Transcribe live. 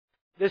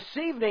This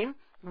evening,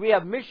 we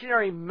have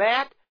missionary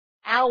Matt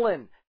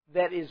Allen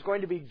that is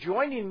going to be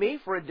joining me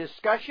for a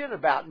discussion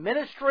about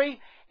ministry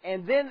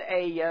and then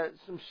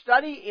some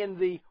study in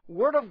the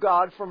Word of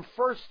God from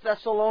 1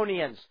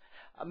 Thessalonians.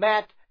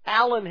 Matt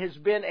Allen has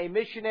been a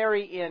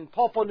missionary in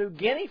Papua New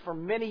Guinea for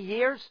many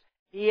years.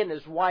 He and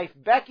his wife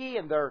Becky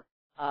and their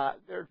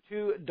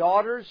two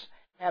daughters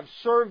have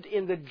served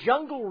in the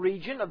jungle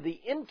region of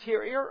the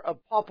interior of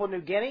Papua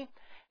New Guinea,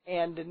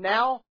 and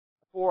now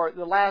for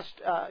the last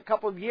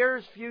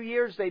few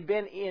years, they've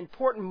been in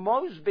Port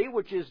Moresby,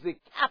 which is the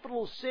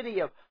capital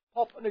city of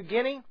Papua New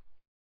Guinea.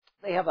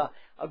 They have a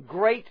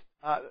great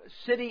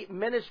city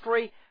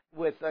ministry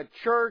with a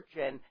church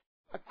and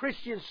a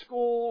Christian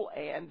school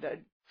and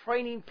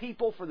training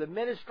people for the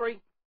ministry.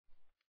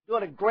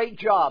 Doing a great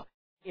job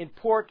in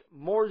Port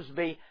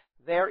Moresby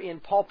there in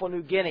Papua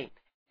New Guinea.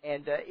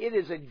 And it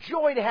is a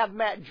joy to have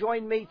Matt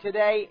join me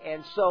today.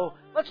 And so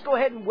let's go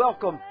ahead and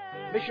welcome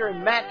Missionary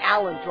Matt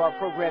Allen to our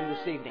program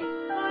this evening.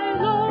 I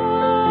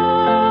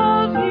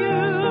love you.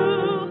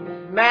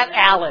 Matt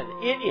Allen,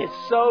 it is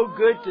so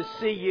good to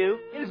see you.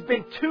 It has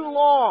been too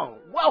long.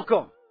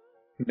 Welcome.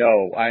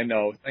 No, I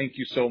know. Thank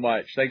you so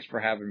much. Thanks for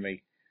having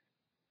me.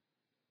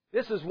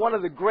 This is one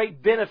of the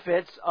great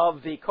benefits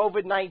of the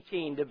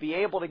COVID-19, to be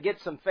able to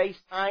get some face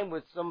time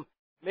with some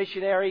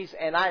missionaries,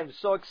 and I am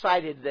so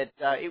excited that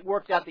it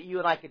worked out that you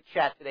and I could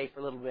chat today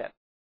for a little bit.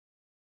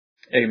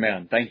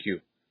 Amen. Thank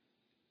you.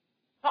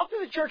 Talk to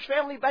the church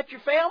family about your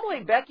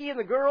family, Becky and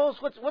the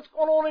girls. What's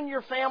going on in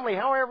your family?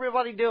 How are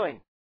everybody doing?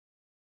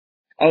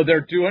 Oh,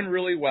 they're doing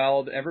really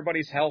well.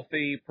 Everybody's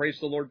healthy. Praise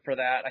the Lord for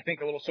that. I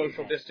think a little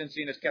social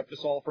distancing has kept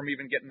us all from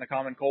even getting the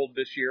common cold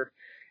this year,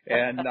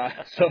 and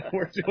so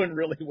we're doing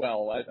really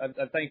well.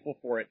 I'm thankful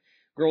for it.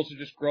 Girls have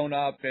just grown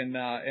up and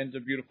into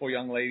beautiful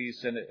young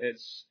ladies, and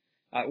it's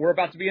we're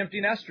about to be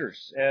empty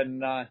nesters,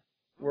 and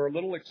we're a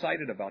little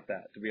excited about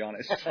that, to be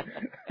honest.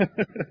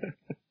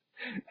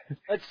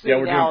 Let's see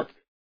now.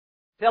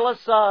 Tell us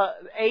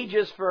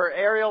ages for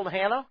Ariel and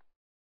Hannah.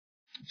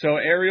 So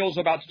Ariel's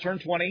about to turn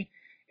 20,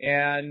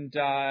 and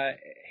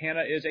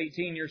Hannah is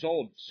 18 years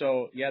old.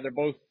 So, yeah, they're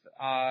both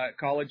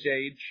college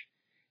age.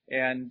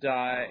 And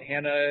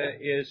Hannah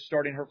is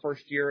starting her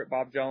first year at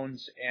Bob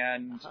Jones,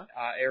 and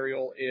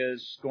Ariel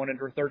is going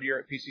into her third year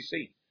at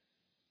PCC.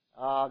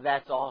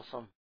 That's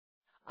awesome.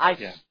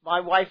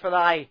 My wife and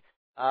I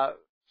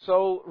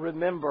so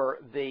remember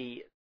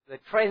the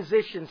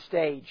transition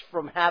stage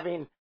from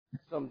having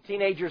some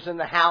teenagers in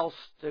the house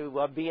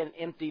to being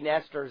empty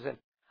nesters. And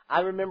I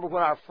remember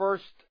when our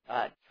first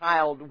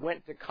child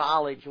went to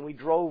college, and we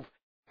drove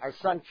our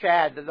son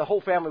Chad, the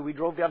whole family, we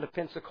drove down to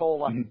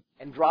Pensacola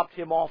and dropped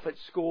him off at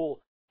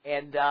school.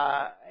 And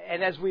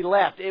as we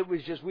left,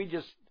 we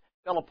just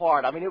fell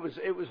apart. I mean, it was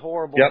a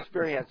horrible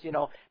experience,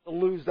 to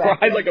lose that.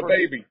 Cried like a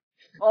baby.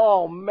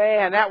 Oh,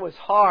 man, that was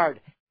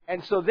hard.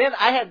 And so then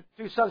I had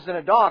two sons and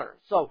a daughter.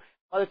 So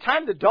by the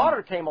time the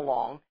daughter came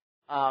along,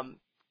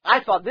 I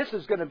thought this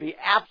is going to be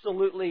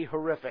absolutely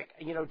horrific,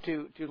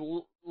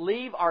 to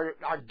leave our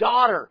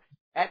daughter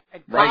at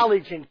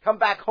college and come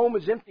back home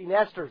as empty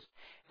nesters.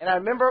 And I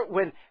remember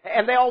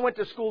and they all went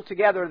to school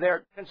together there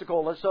at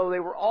Pensacola, so they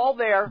were all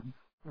there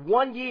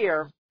 1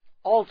 year,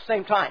 all at the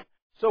same time.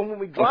 So when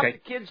we dropped the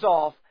kids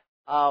off,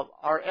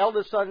 our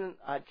eldest son,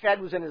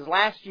 Chad, was in his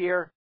last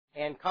year,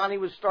 and Connie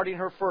was starting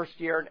her first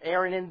year, and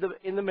Aaron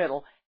in the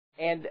middle.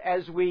 And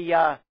as we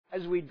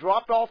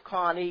dropped off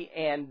Connie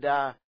and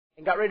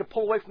got ready to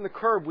pull away from the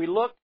curb, we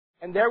looked,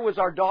 and there was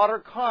our daughter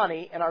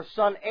Connie and our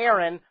son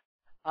Aaron,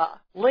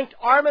 linked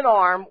arm in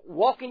arm,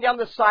 walking down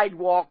the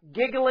sidewalk,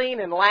 giggling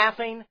and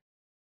laughing.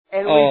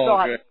 And we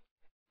thought,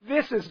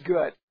 this is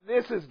good.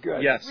 This is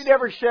good. Yes. We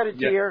never shed a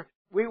tear.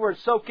 We were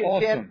so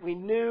content. Awesome. We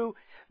knew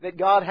that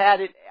God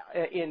had it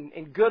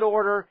in good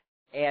order.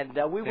 And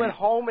we went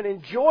home and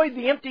enjoyed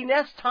the empty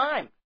nest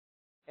time.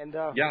 And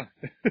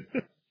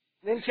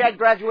then Chad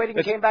graduated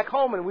and came back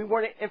home, and we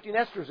weren't empty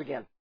nesters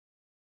again.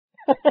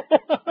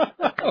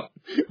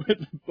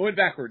 Went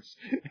backwards.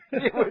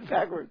 It went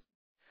backwards.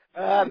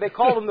 They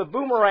called them the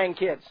boomerang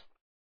kids.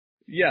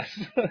 Yes.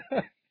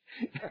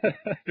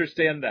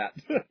 Understand that.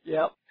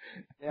 Yep.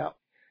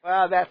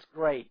 Well, that's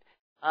great.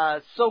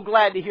 So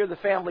glad to hear the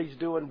family's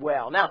doing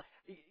well. Now,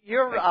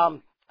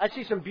 I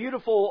see some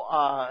beautiful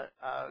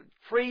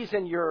trees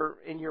in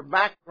your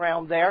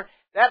background there.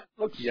 That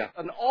looks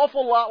an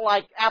awful lot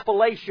like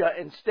Appalachia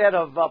instead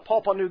of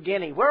Papua New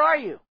Guinea. Where are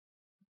you?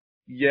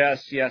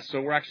 Yes.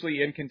 So we're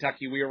actually in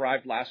Kentucky. We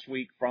arrived last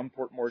week from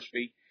Port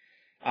Moresby,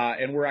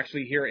 and we're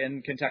actually here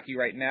in Kentucky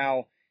right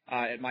now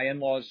at my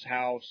in-laws'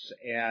 house,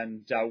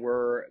 and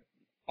we're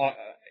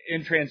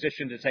in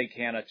transition to take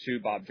Hannah to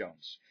Bob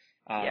Jones.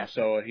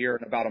 So here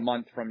in about a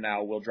month from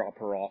now, we'll drop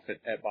her off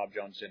at Bob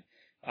Jones. And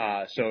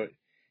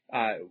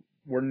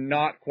we're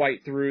not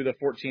quite through the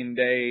 14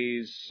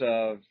 days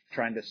of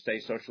trying to stay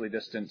socially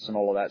distanced and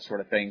all of that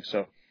sort of thing.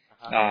 So,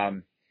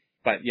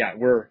 but yeah,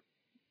 we're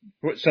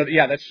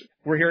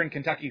here in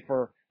Kentucky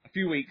for a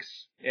few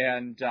weeks,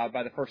 and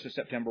by the 1st of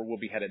September, we'll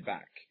be headed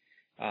back.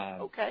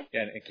 Okay.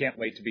 And I can't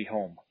wait to be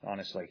home,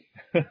 honestly.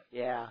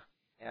 Yeah.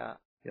 Yeah.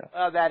 Yeah.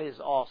 Well, that is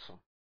awesome.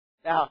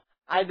 Now,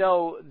 I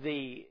know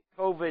the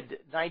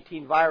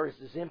COVID-19 virus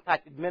has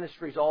impacted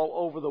ministries all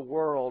over the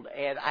world,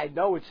 and I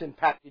know it's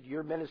impacted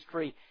your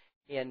ministry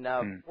in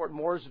Port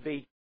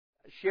Moresby.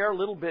 Share a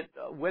little bit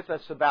with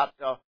us about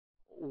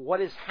what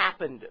has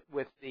happened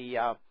with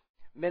the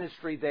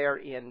ministry there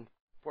in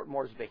Port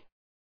Moresby.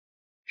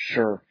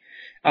 Sure.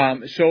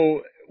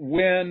 So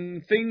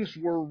when things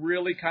were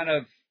really kind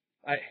of,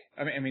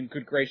 I mean,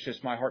 good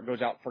gracious, my heart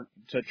goes out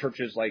to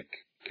churches like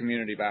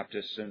Community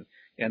Baptist and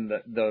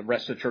the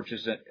rest of the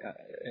churches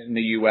in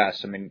the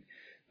U.S. I mean,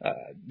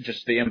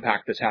 just the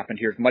impact that's happened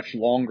here is much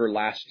longer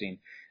lasting.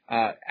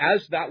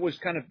 As that was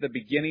kind of the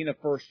beginning of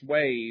first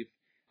wave,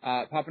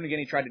 Papua New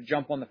Guinea tried to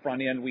jump on the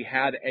front end. We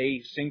had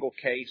a single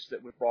case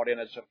that was brought in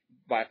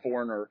by a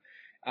foreigner,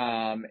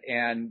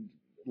 and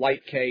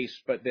light case,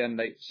 but then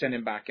they sent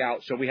him back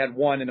out. So we had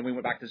one, and then we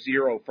went back to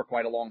zero for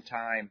quite a long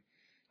time.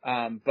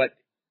 But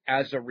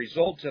as a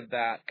result of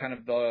that, kind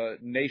of the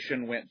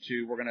nation went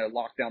to, we're going to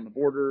lock down the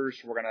borders.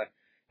 We're going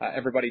to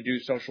everybody do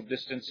social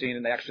distancing,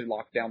 and they actually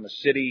locked down the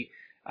city.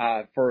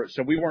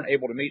 So we weren't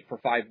able to meet for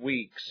 5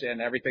 weeks,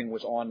 and everything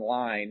was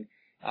online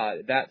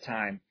at that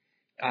time.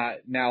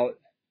 Now,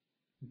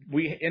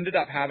 we ended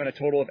up having a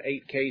total of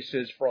 8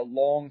 cases for a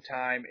long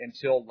time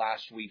until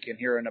last week, and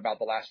here in about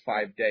the last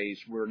 5 days,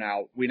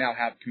 we now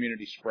have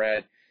community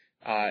spread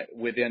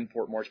within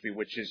Port Moresby,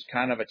 which is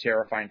kind of a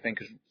terrifying thing.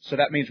 So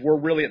that means we're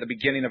really at the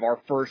beginning of our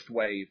first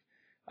wave.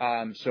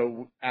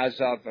 So as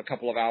of a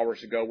couple of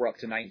hours ago, we're up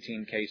to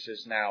 19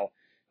 cases now.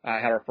 I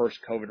had our first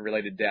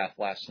COVID-related death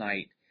last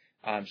night.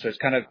 So it's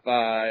kind of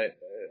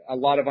a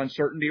lot of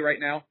uncertainty right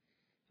now.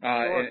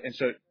 Sure. And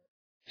so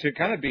to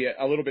kind of be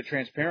a little bit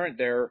transparent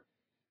there,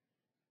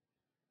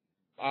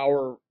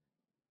 our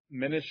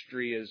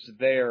ministry is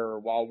there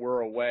while we're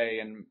away,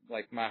 and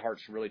like my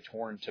heart's really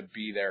torn to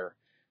be there.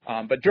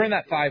 But during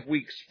that 5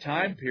 weeks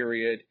time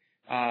period,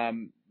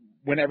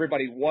 when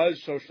everybody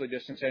was socially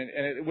distanced, and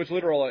it was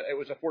it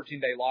was a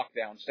 14-day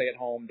lockdown, stay at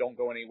home, don't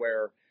go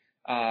anywhere.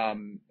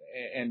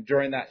 And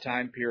during that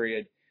time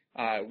period,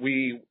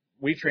 we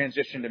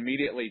transitioned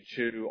immediately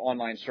to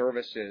online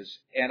services,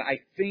 and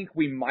I think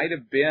we might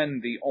have been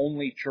the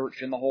only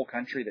church in the whole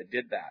country that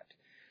did that.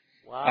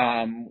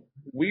 Wow.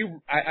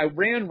 I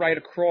ran right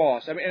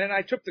across. I mean, and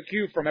I took the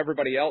cue from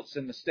everybody else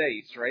in the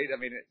States, right? I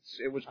mean,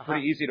 it was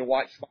pretty easy to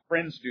watch my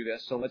friends do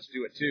this, so let's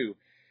do it too.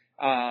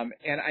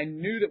 And I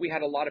knew that we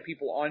had a lot of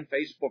people on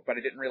Facebook, but I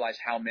didn't realize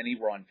how many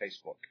were on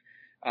Facebook.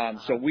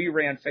 So we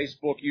ran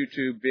Facebook,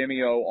 YouTube,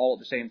 Vimeo all at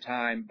the same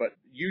time, but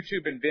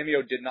YouTube and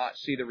Vimeo did not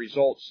see the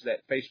results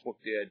that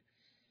Facebook did.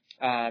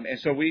 And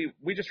so we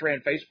just ran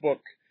Facebook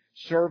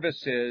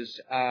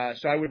services.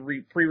 So I would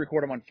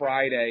pre-record them on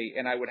Friday,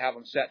 and I would have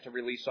them set to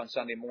release on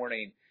Sunday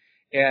morning.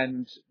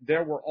 And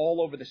there were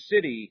all over the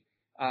city,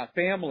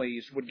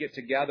 families would get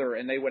together,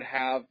 and they would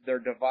have their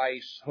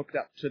device hooked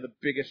up to the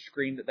biggest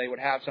screen that they would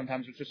have.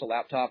 Sometimes it was just a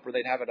laptop, or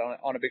they'd have it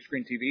on a big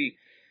screen TV.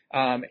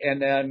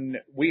 And then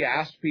we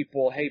asked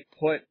people, hey,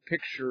 put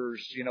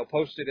pictures,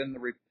 post it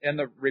in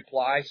the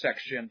reply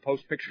section,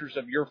 post pictures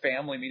of your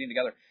family meeting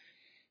together.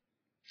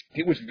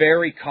 It was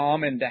very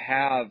common to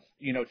have,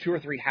 2 or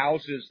 3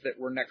 houses that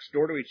were next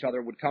door to each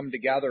other would come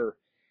together,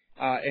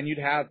 and you'd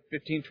have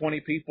 15,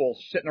 20 people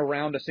sitting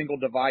around a single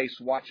device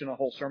watching a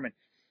whole sermon.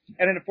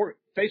 And then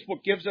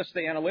Facebook gives us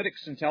the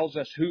analytics and tells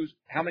us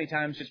how many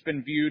times it's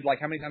been viewed, like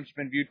how many times it's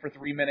been viewed for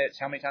 3 minutes,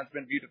 how many times it's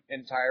been viewed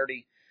in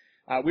entirety.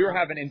 We were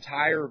having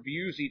entire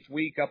views each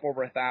week, up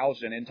over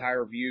 1,000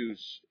 entire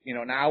views,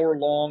 an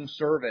hour-long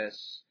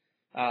service.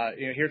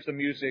 Here's the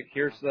music,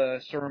 here's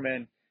the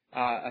sermon.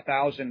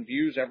 1,000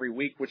 views every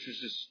week, which is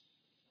just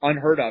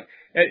unheard of.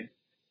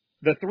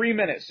 The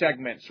 3-minute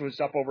segments was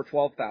up over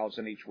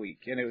 12,000 each week,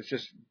 and it was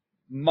just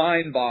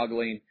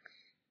mind-boggling.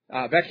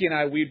 Becky and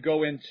I, we'd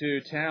go into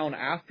town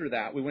after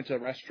that. We went to a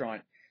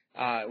restaurant.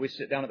 We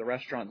sit down at the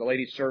restaurant. The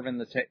lady serving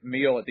the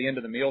meal, at the end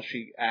of the meal,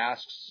 she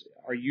asks,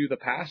 "Are you the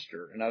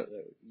pastor?" And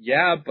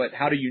yeah, but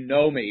how do you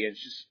know me? And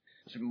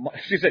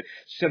she said,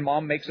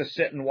 "Mom makes us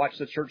sit and watch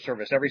the church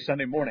service every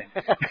Sunday morning."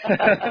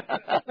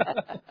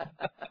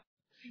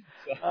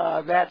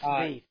 That's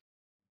neat.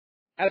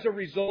 As a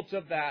result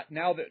of that,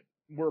 now that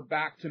we're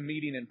back to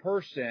meeting in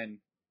person,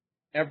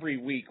 every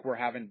week we're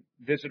having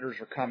visitors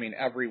are coming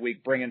every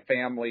week, bringing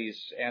families,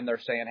 and they're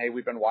saying, "Hey,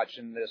 we've been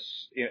watching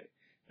this.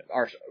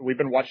 We've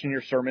been watching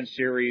your sermon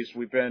series.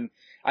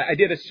 I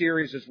did a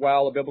series as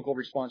well, a biblical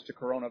response to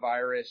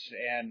coronavirus,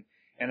 and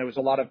there was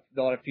a lot of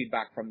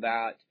feedback from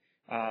that.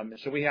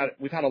 So we've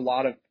had a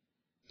lot of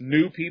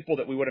new people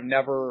that we would have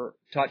never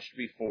touched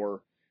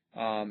before,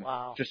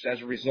 Wow. just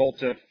as a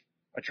result of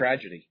a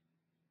tragedy."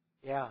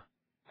 Yeah,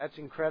 that's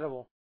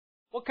incredible.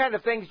 What kind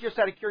of things, just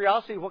out of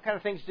curiosity, what kind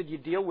of things did you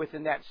deal with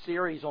in that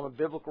series on a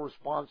biblical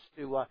response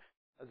to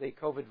the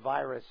COVID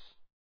virus?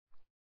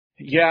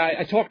 Yeah,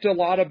 I talked a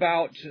lot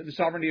about the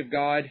sovereignty of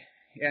God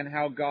and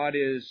how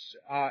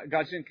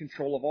God's in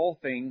control of all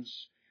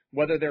things.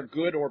 whether they're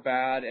good or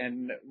bad,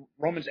 and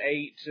Romans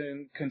 8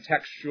 and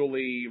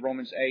contextually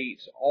Romans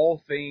 8,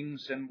 all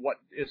things, and what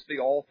is the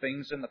all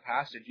things in the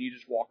passage, you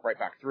just walk right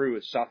back through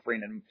is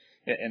suffering,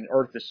 and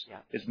earth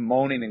is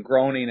moaning and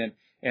groaning,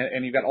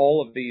 and you've got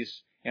all of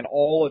these, and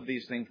all of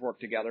these things work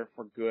together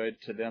for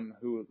good to them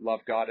who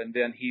love God. And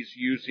then he's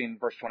using,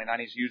 verse 29,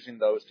 he's using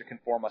those to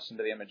conform us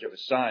into the image of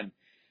his Son.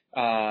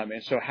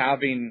 And so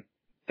having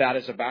that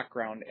as a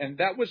background, and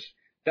that was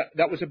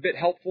a bit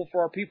helpful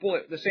for our people.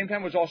 At the same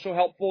time, it was also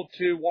helpful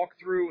to walk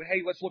through,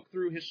 hey, let's look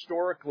through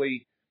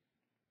historically.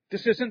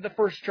 This isn't the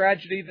first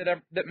tragedy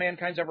that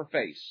mankind's ever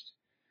faced.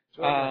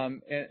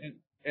 And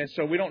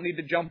so we don't need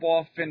to jump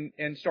off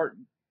and start,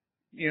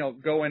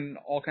 going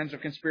all kinds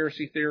of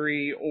conspiracy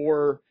theory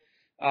or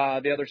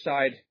the other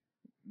side.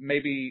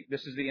 Maybe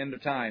this is the end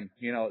of time.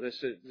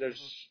 There's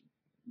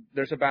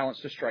a balance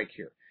to strike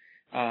here.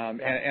 And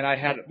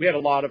we had a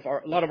lot of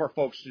our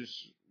folks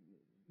just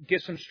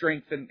get some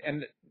strength,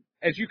 and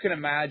as you can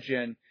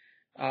imagine,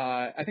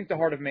 I think the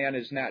heart of man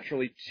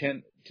naturally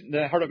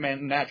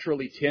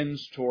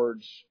tends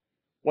towards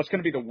what's going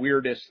to be the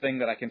weirdest thing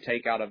that I can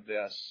take out of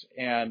this,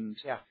 and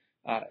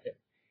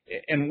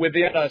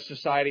within a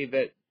society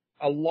that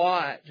a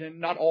lot,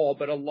 and not all,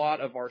 but a lot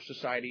of our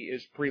society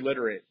is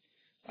pre-literate,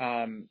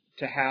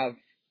 to have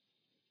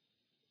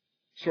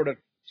sort of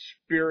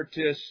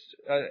spiritist,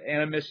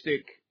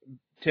 animistic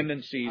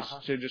tendencies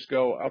to just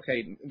go,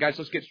 okay, guys,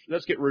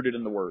 let's get rooted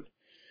in the Word,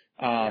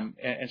 and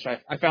so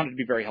I found it to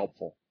be very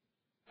helpful.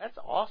 That's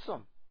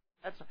awesome.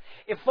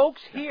 If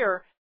folks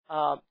here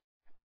are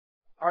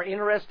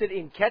interested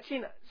in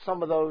catching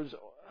some of those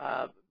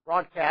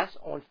broadcasts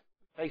on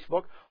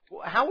Facebook,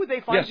 how would they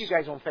find you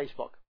guys on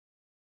Facebook?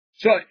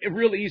 So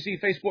real easy,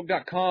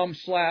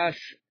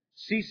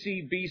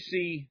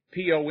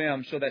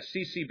 facebook.com/CCBCPOM. So that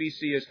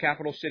CCBC is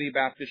Capital City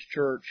Baptist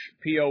Church,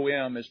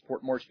 POM is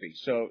Port Moresby.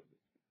 So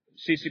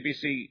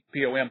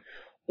CCBCPOM.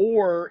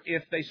 Or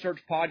if they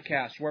search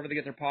podcasts, wherever they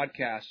get their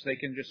podcasts, they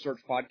can just search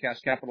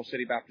podcast Capital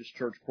City Baptist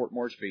Church, Port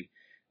Moresby.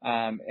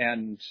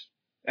 And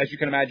as you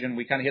can imagine,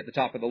 we kind of hit the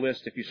top of the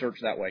list if you search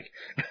that way.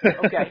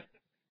 Okay.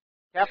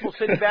 Capital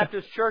City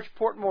Baptist Church,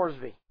 Port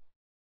Moresby.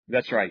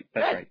 That's right.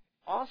 That's right.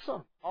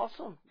 Awesome.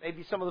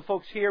 Maybe some of the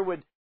folks here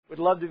would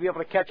love to be able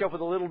to catch up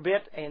with a little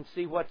bit and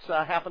see what's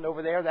happened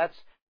over there.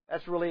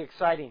 That's really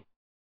exciting.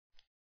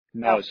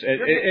 No,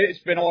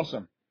 it's been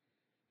awesome.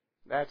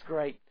 That's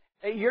great.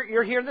 Hey,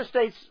 you're here in the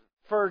States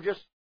for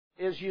just,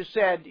 as you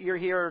said, you're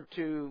here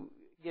to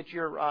get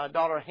your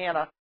daughter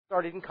Hannah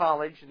started in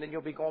college, and then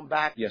you'll be going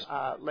back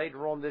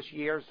later on this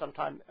year,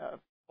 sometime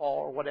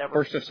fall or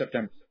whatever. 1st of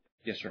September.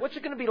 Yes, sir. What's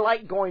it going to be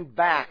like going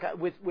back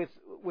with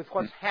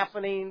what's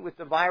happening with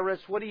the virus?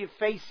 What are you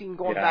facing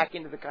going back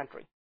into the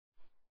country?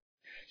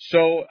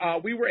 So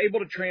we were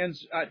able to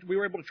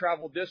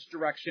travel this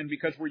direction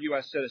because we're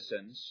U.S.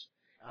 citizens,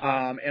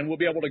 and we'll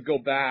be able to go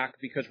back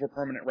because we're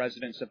permanent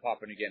residents of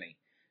Papua New Guinea.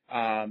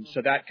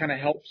 So that kind of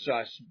helps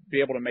us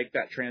be able to make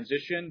that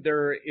transition.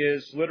 There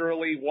is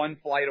literally one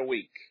flight a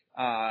week,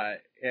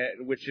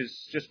 which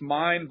is just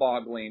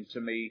mind-boggling to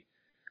me.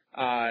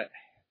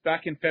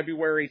 Back in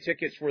February,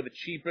 tickets were the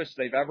cheapest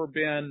they've ever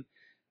been,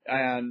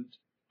 and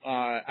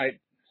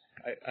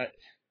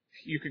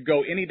you could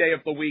go any day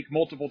of the week,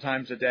 multiple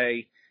times a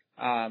day,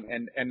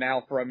 and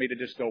now for me to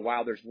just go,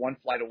 wow, there's one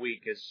flight a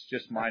week is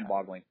just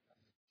mind-boggling.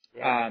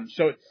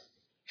 So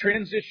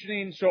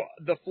transitioning, so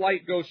the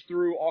flight goes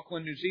through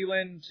Auckland, New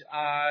Zealand.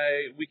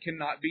 We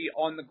cannot be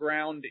on the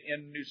ground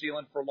in New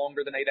Zealand for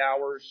longer than 8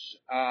 hours,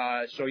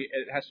 so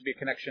it has to be a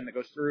connection that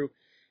goes through.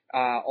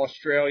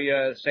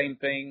 Australia, same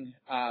thing.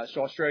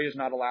 So Australia is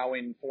not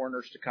allowing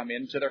foreigners to come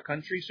into their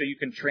country, so you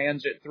can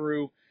transit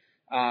through.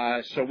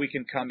 So we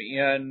can come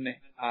in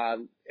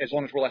as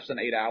long as we're less than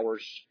 8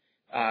 hours,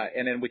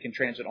 and then we can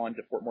transit on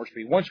to Port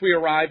Moresby. Once we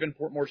arrive in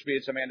Port Moresby,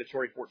 it's a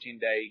mandatory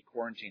 14-day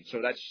quarantine.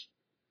 So that's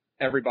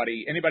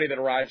anybody that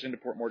arrives into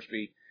Port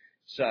Moresby,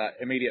 it's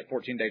immediate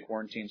 14-day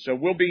quarantine. So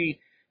we'll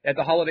be at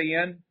the Holiday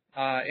Inn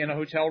in a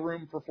hotel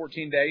room for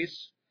 14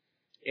 days.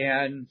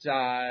 And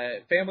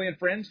family and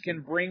friends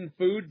can bring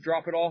food,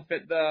 drop it off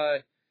at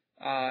the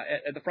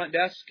front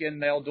desk,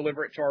 and they'll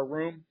deliver it to our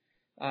room.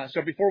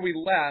 So before we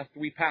left,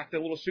 we packed a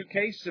little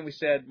suitcase, and we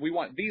said, we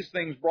want these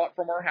things brought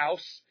from our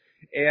house,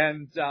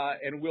 and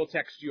we'll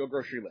text you a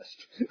grocery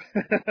list.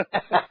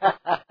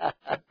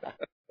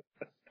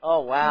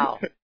 Oh, wow.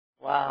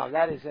 Wow,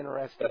 that is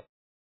interesting.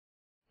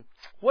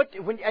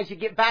 As you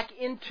get back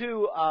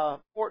into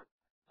Port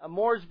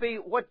Moresby,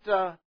 what's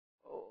the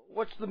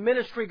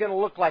ministry going to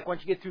look like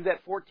once you get through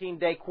that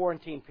 14-day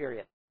quarantine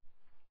period?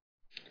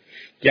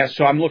 Yes,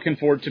 so I'm looking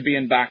forward to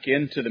being back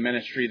into the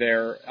ministry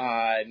there.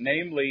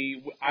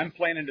 Namely, I'm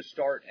planning to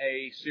start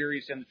a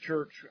series in the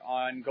church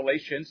on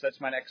Galatians.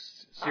 That's my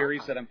next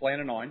series that I'm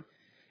planning on.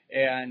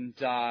 And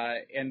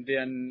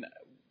then,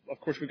 of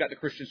course, we've got the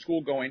Christian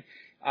school going.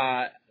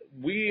 Our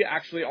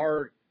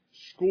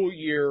school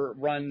year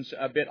runs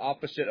a bit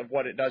opposite of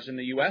what it does in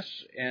the U.S.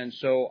 And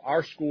so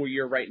our school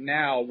year right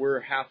now, we're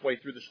halfway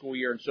through the school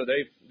year. And so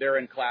they're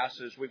in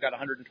classes. We've got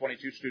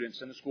 122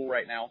 students in the school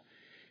right now.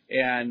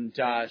 And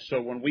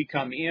so when we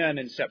come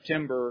in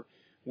September,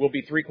 we'll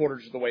be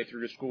 3/4 of the way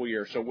through the school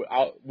year. So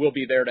we'll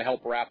be there to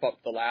help wrap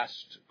up the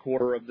last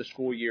quarter of the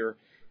school year,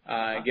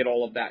 get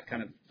all of that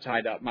kind of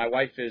tied up. My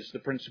wife is the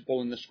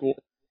principal in the school,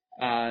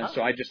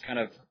 so I just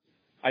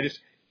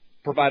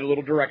provide a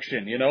little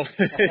direction, a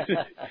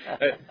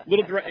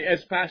little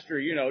as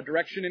pastor,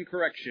 direction and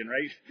correction,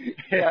 right?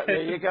 Yeah,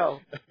 there you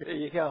go. There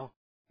you go.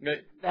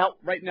 Now,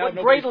 right now, what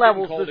grade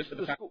levels does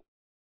the school?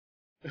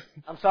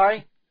 I'm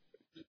sorry?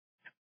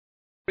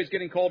 He's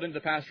getting called into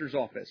the pastor's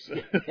office.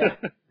 Yeah.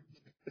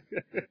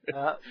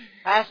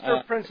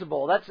 Pastor,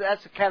 principal.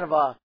 That's kind of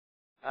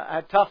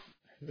a tough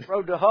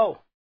road to hoe.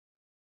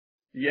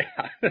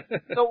 Yeah.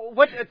 So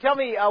tell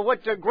me,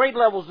 what grade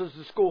levels does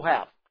the school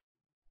have?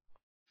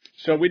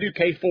 So we do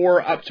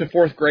K4 up to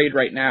 4th grade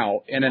right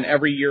now, and then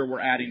every year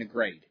we're adding a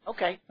grade.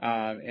 Okay.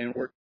 And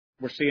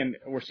we're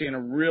seeing a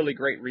really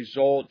great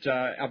result.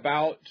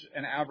 About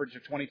an average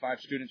of 25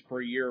 students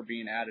per year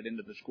being added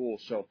into the school.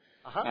 So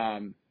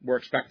we're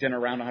expecting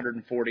around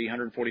 140,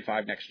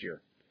 145 next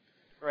year.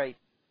 Great,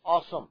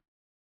 awesome.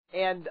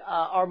 And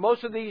are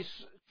most of these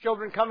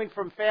children coming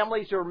from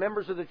families who are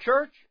members of the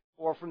church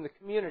or from the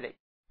community?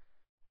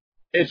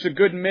 It's a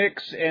good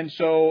mix, and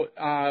so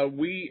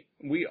we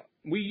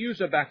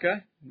use a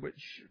Becca,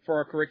 for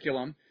our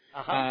curriculum.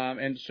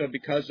 And so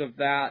because of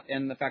that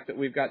and the fact that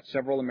we've got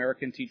several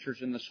American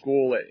teachers in the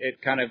school,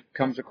 it kind of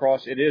comes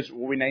across. It's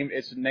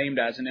named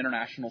as an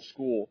international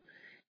school.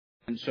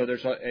 And so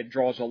it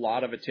draws a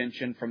lot of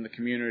attention from the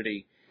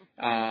community.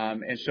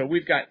 And so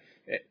we've got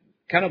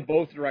kind of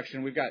both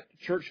direction. We've got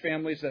church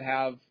families that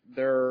have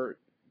their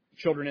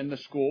children in the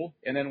school,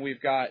 and then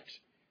we've got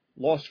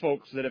lost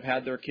folks that have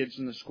had their kids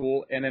in the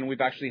school, and then we've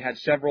actually had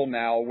several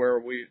now where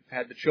we've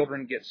had the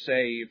children get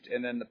saved,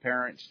 and then the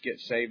parents get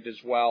saved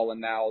as well, and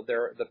now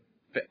the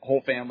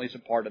whole family's a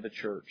part of the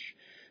church.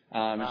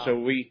 Wow. So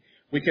we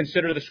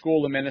consider the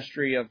school a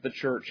ministry of the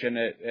church,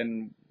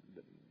 and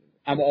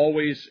I'm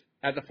always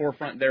at the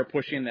forefront there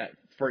pushing that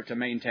for it to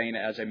maintain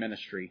as a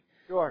ministry.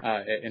 Sure.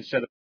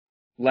 Instead of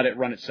let it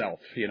run itself,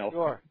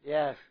 Sure,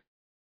 yes.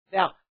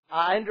 Now,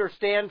 I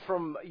understand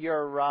from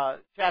your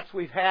chats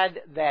we've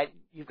had that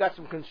you've got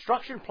some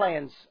construction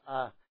plans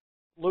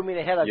looming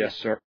ahead of you. Yes,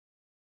 sir.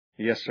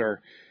 Yes, sir.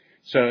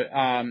 So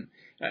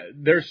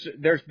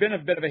there's been a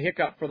bit of a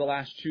hiccup for the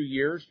last 2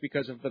 years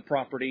because of the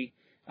property.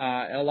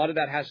 And a lot of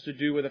that has to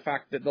do with the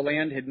fact that the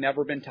land had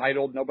never been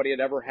titled. Nobody had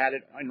ever had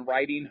it in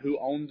writing who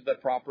owned the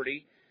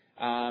property.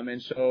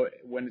 And so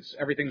when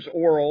everything's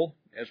oral,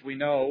 as we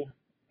know,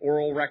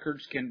 oral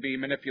records can be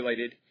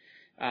manipulated.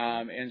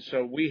 And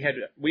so we had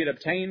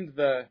obtained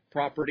the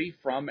property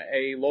from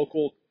a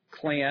local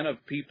clan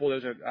of people.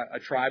 There's a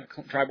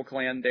tribal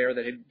clan there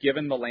that had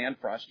given the land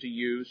for us to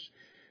use,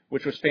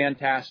 which was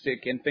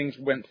fantastic. And things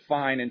went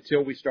fine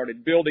until we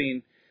started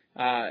building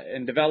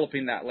and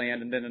developing that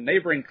land. And then a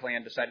neighboring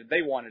clan decided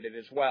they wanted it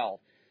as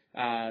well.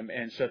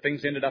 And so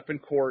things ended up in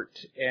court,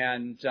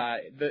 and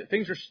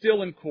things are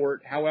still in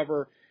court.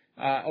 However,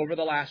 over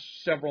the last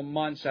several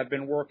months, I've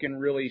been working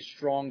really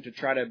strong to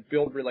try to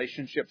build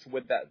relationships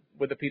with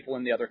the people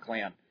in the other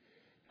clan.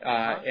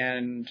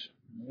 And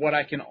what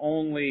I can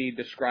only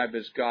describe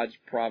as God's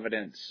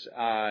providence,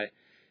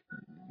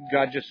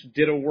 God just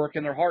did a work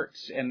in their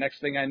hearts. And next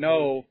thing I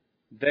know,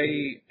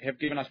 they have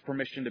given us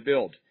permission to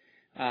build.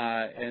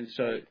 And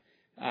so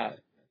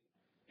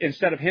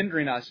instead of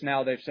hindering us,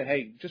 now they've said,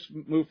 hey, just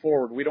move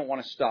forward. We don't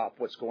want to stop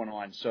what's going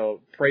on.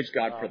 So praise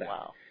God for that.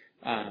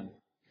 Wow.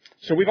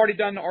 So we've already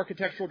done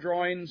architectural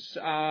drawings.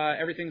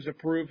 Everything's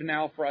approved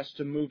now for us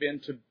to move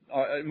into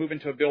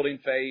a building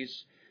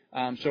phase.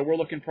 So we're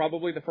looking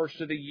probably the first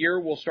of the year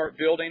we'll start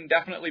building.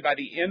 Definitely by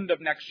the end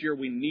of next year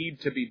we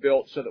need to be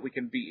built so that we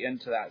can be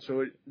into that.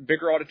 So a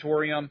bigger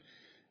auditorium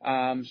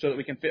so that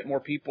we can fit more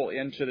people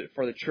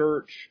for the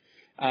church.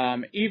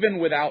 Even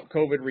without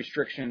COVID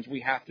restrictions,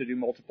 we have to do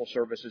multiple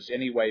services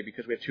anyway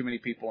because we have too many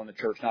people in the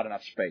church, not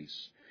enough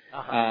space.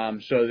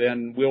 So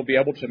then we'll be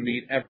able to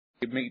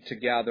meet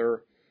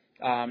together.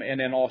 And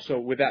then also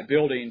with that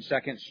building,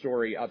 second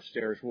story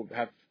upstairs, we'll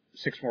have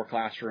 6 more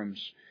classrooms.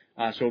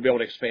 So we'll be able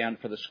to expand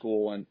for the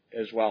school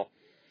as well.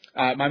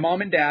 My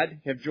mom and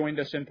dad have joined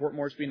us in Port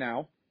Moresby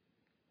now.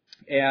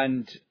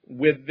 And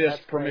with this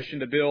permission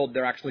to build,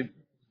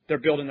 they're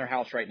building their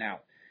house right now.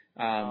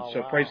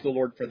 So praise the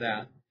Lord for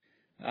that.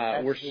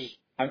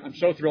 I'm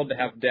so thrilled to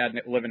have Dad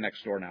living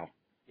next door now.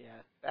 Yeah,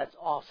 that's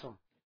awesome.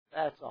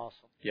 That's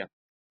awesome. Yeah.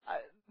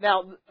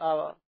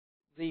 Now,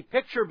 the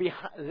picture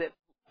that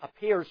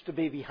appears to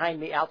be behind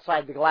me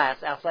outside the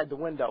glass, outside the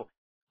window,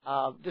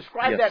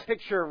 describe that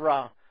picture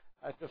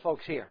to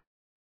folks here.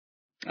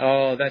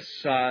 Oh,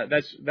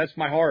 that's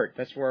my heart.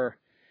 That's where.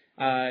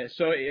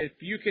 So if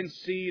you can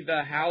see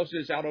the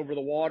houses out over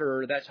the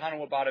water, that's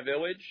Hanawabata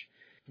Village,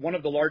 one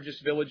of the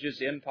largest villages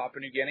in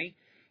Papua New Guinea.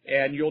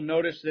 And you'll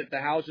notice that the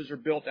houses are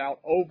built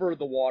out over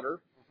the water,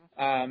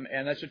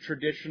 and that's a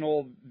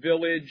traditional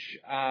village.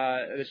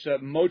 It's a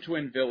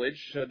Motuan village.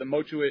 So the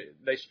Motu,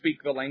 they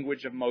speak the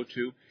language of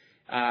Motu,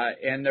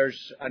 And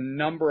there's a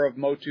number of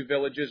Motu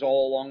villages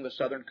all along the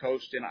southern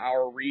coast in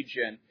our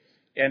region.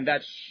 And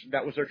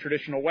that was their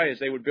traditional way, is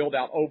they would build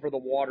out over the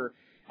water.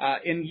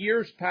 In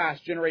years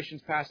past,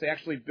 generations past, they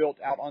actually built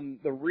out on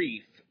the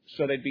reef.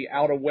 So they'd be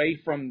out away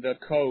from the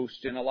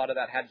coast, and a lot of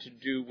that had to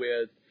do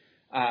with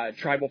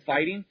tribal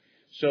fighting.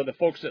 So the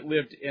folks that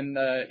lived in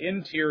the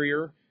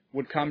interior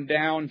would come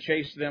down,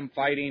 chase them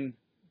fighting,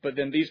 but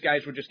then these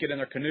guys would just get in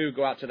their canoe,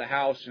 go out to the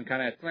house, and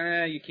kind of,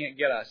 you can't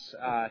get us.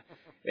 So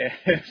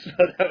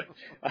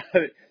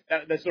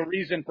that's the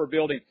reason for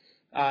building.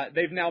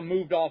 They've now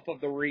moved off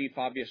of the reef,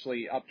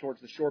 obviously, up towards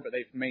the shore, but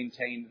they've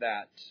maintained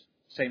that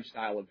same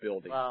style of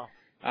building. Wow.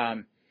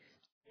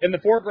 In the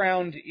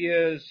foreground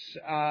is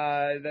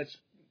that's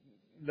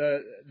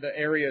the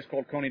area is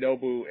called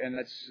Konidobu, and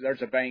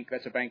there's a bank.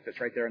 That's a bank that's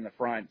right there in the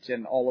front,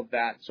 and all of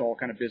that's all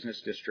kind of business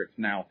district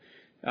now.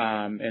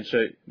 And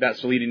so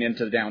that's leading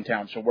into the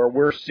downtown. So where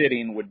we're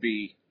sitting would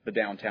be the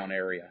downtown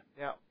area.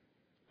 Yeah,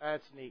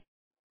 that's neat.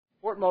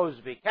 Port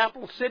Moresby,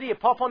 capital city of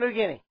Papua New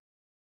Guinea.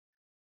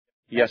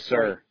 Yes,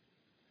 sir.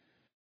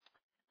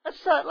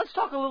 Let's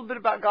talk a little bit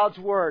about God's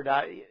Word.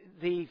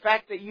 The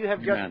fact that you have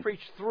just Amen.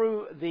 preached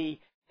through the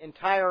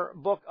entire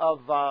book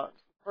of 1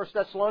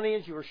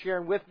 Thessalonians, you were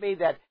sharing with me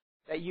that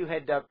you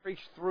had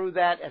preached through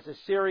that as a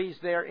series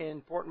there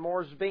in Port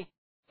Moresby.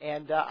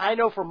 And I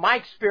know from my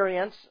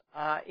experience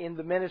in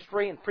the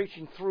ministry and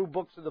preaching through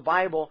books of the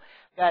Bible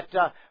that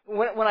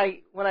when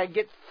I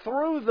get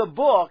through the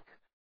book,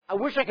 I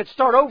wish I could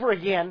start over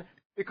again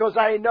because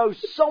I know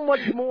so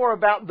much more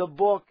about the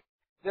book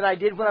than I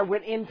did when I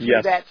went into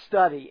that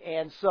study.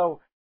 And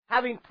so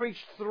having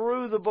preached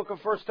through the book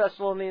of 1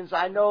 Thessalonians,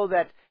 I know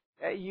that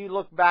you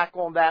look back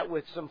on that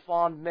with some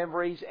fond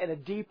memories and a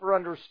deeper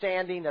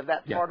understanding of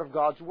that part of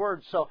God's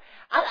Word. So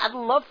I'd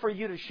love for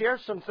you to share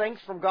some things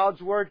from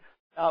God's Word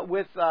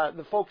with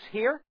the folks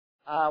here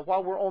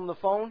while we're on the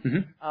phone.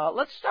 Mm-hmm.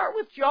 Let's start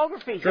with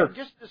geography. Sure.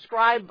 Just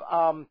describe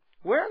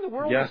where in the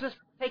world is this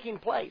taking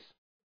place?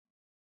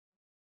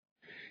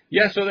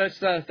 Yeah, so that's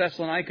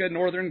Thessalonica,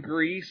 northern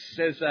Greece,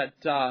 is that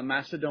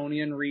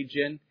Macedonian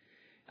region.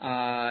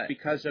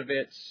 Because of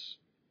its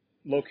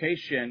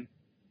location,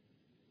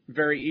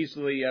 very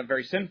easily a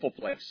very sinful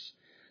place.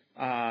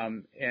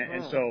 And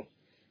so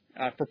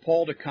for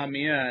Paul to come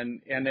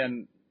in and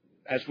then,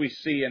 as we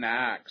see in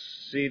Acts,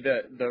 see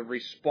the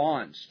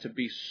response to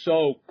be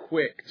so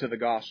quick to the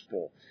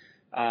gospel.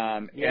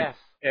 And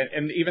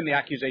even the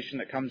accusation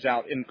that comes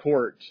out in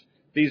court,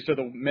 these are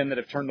the men that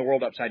have turned the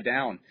world upside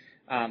down.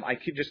 I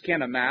just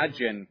can't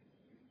imagine,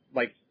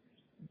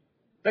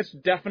 that's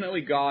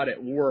definitely God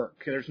at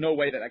work. There's no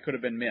way that could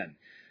have been men.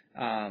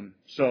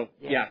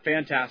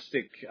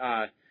 Fantastic.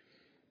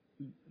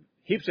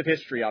 Heaps of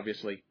history,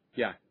 obviously.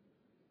 Yeah.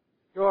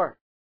 Sure.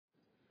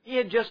 He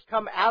had just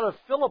come out of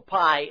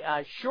Philippi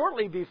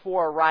shortly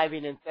before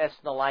arriving in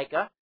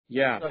Thessalonica.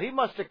 Yeah. So he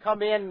must have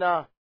come in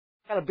kind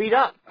of beat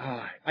up.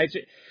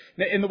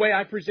 And the way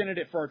I presented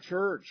it for our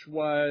church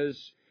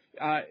was,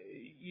 I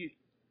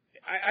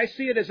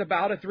see it as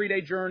about a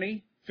 3-day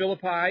journey,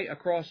 Philippi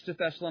across to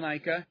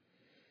Thessalonica.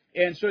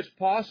 And so it's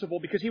possible,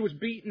 because he was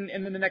beaten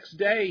and then the next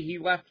day he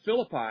left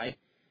Philippi,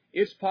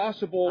 it's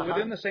possible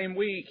within the same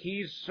week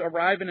he's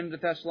arriving into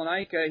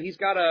Thessalonica. He's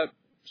got a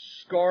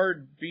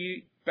scarred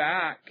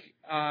back.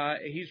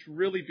 He's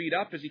really beat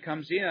up as he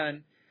comes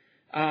in.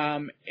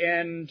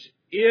 And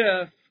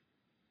it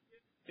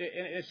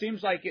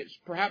seems like it's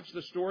perhaps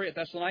the story at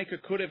Thessalonica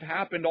could have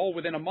happened all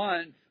within a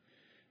month.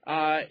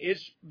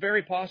 It's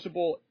very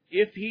possible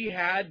if he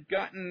had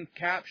gotten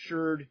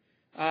captured,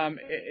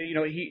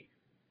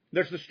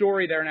 there's the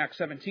story there in Acts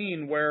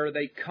 17 where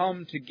they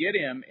come to get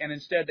him, and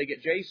instead they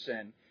get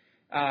Jason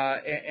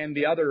and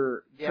the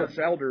other church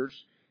elders.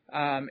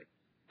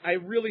 I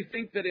really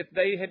think that if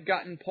they had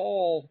gotten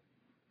Paul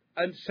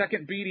a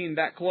second beating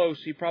that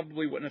close, he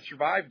probably wouldn't have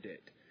survived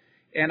it.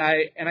 And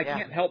I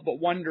can't help but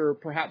wonder,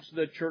 perhaps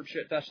the church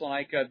at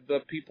Thessalonica, the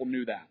people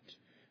knew that.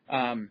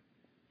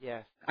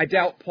 I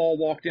doubt Paul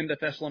walked into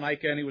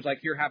Thessalonica and he was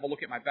like, here, have a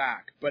look at my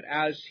back. But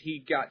as he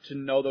got to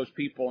know those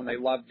people and they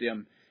loved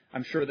him,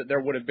 I'm sure that there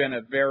would have been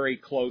a very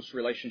close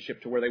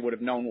relationship to where they would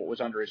have known what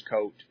was under his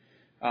coat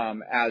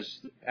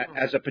as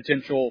a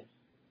potential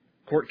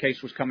court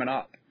case was coming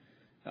up.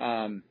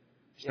 I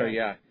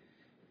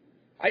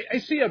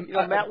see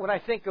Matt, when I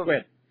think of... Go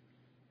ahead.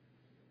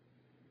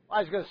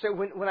 I was going to say,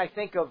 when I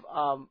think of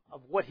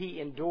what he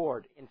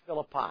endured in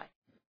Philippi,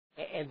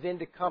 and then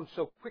to come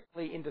so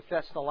quickly into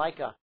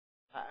Thessalonica,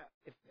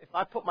 if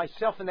I put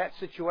myself in that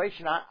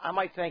situation, I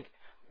might think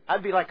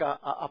I'd be like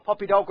a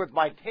puppy dog with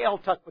my tail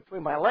tucked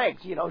between my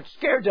legs,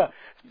 scared to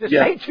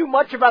say too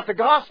much about the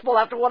gospel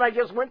after what I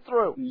just went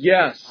through.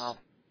 Yes.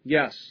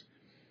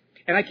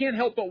 And I can't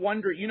help but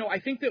wonder, I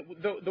think that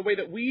the way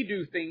that we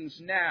do things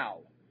now,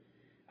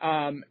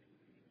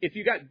 if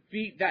you got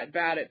beat that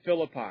bad at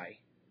Philippi,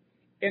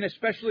 and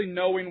especially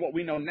knowing what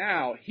we know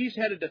now, he's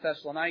headed to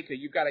Thessalonica.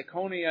 You've got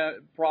Iconia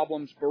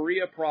problems,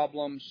 Berea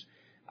problems.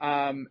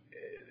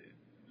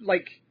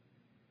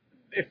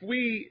 If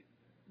we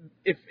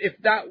if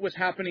that was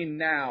happening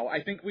now,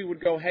 I think we would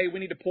go, hey, we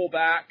need to pull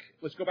back.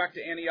 Let's go back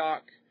to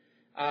Antioch.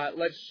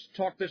 Let's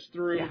talk this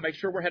through, make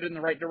sure we're headed in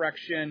the right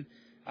direction.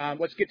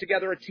 Let's get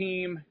together a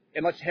team,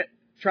 and let's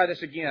try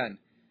this again.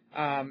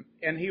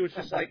 And he was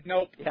just like,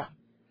 nope,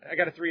 I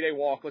got a 3-day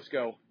walk. Let's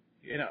go.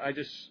 You know,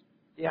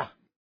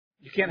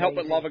 you can't help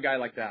but love a guy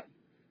like that.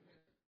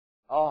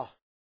 Oh,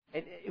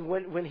 and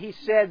when he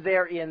said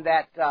there in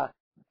that,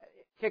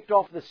 kicked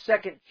off the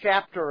second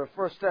chapter of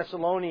 1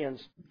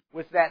 Thessalonians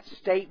with that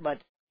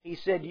statement, he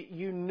said,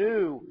 you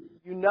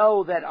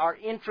know that our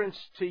entrance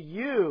to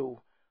you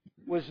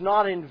was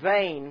not in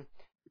vain,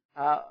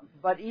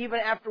 but even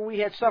after we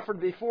had suffered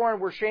before and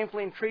were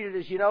shamefully entreated,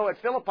 as you know,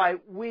 at Philippi,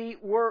 we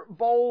were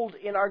bold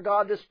in our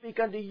God to speak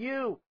unto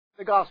you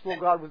the gospel of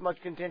God with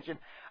much contention.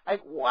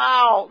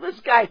 Wow, this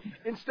guy,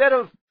 instead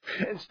of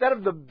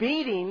the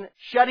beating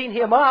shutting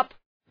him up,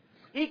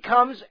 he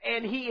comes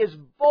and he is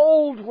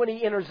bold when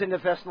he enters into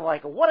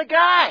Thessalonica. What a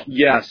guy!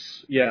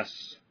 Yes.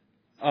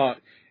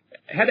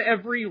 Had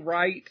every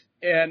right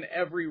and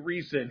every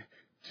reason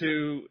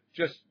to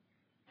just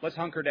let's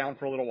hunker down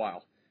for a little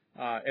while.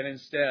 And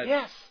instead,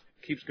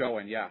 keeps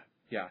going. Yeah.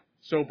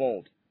 So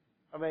bold.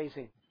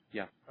 Amazing.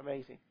 Yeah.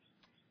 Amazing.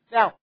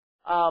 Now,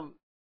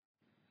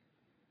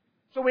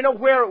 so we know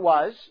where it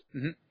was.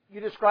 Mm-hmm.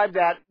 You described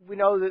that. We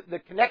know the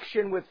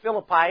connection with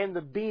Philippi and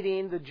the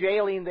beating, the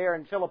jailing there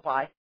in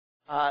Philippi.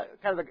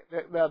 Kind of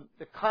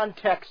the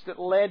context that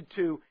led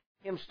to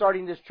him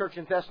starting this church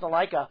in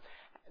Thessalonica.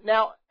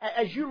 Now,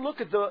 as you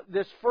look at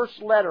this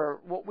first letter,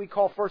 what we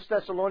call 1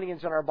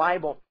 Thessalonians in our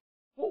Bible,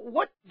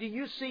 what do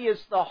you see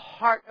as the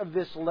heart of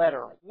this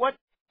letter? What,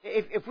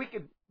 if we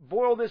could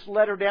boil this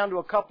letter down to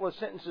a couple of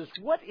sentences,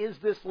 what is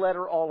this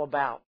letter all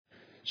about?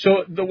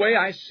 So the way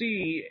I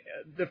see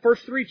the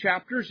first 3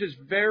 chapters is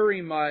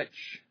very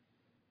much,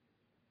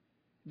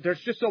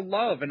 there's just a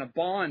love and a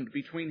bond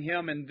between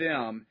him and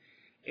them.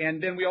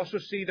 And then we also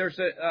see there's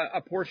a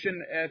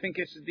portion, I think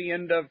it's at the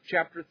end of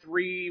chapter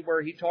 3,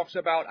 where he talks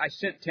about, I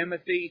sent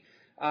Timothy,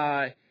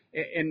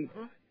 and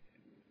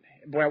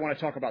boy, I want to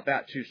talk about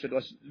that too, so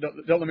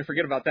don't let me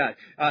forget about that.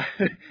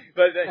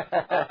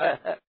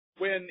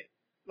 When,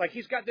 like,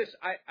 he's got this,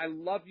 I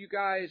love you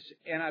guys,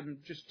 and I'm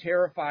just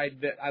terrified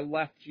that I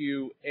left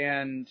you,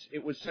 and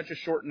it was such a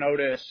short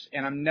notice,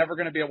 and I'm never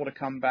going to be able to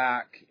come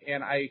back,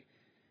 and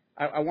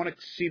I want to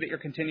see that you're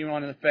continuing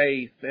on in the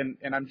faith,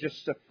 and I'm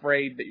just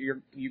afraid that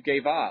you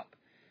gave up.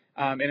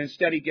 And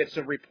instead he gets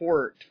a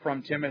report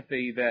from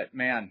Timothy that,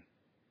 man,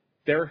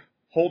 they're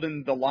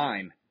holding the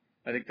line.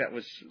 I think that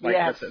was like,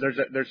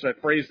 there's a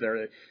phrase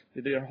there.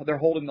 They're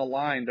holding the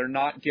line. They're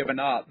not giving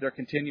up. They're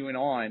continuing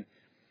on.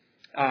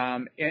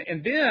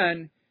 And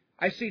then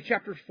I see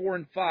chapters 4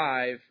 and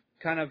 5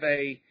 kind of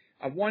I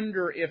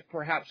wonder if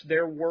perhaps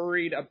they're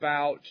worried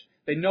about,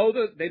 they know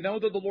that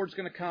the Lord's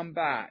going to come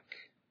back.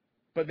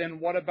 But then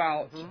what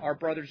about our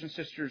brothers and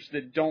sisters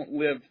that don't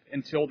live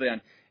until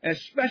then? And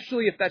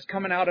especially if that's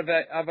coming out of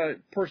a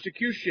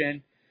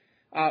persecution,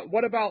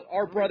 what about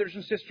our brothers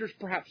and sisters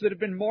perhaps that have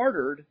been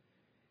martyred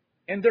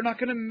and they're not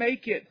going to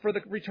make it for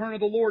the return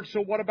of the Lord?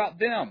 So what about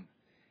them?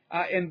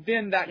 And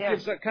then that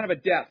gives a kind of a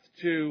depth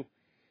to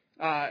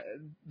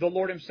the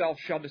Lord himself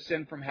shall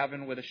descend from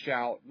heaven with a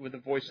shout, with the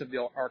voice of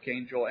the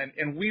archangel,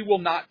 and we will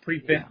not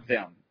prevent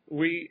them.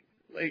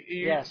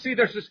 See,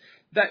 there's this,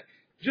 that,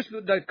 just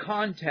the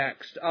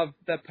context of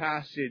the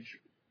passage.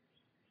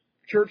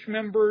 Church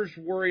members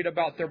worried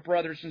about their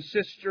brothers and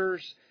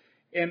sisters.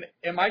 And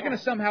am I going to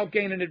somehow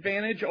gain an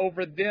advantage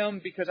over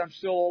them because I'm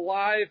still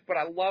alive, but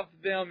I love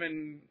them?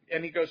 And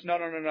he goes,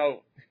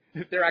 no.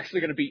 They're actually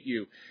going to beat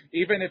you,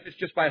 even if it's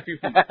just by a few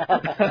feet.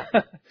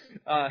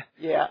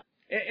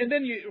 And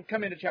then you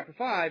come into chapter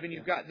 5, and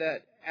you've got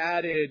that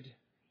added,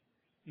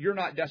 you're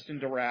not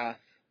destined to wrath.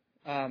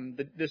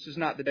 This is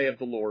not the day of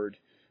the Lord.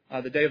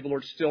 The day of the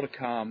Lord is still to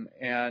come,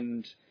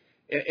 and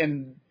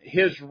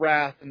his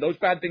wrath and those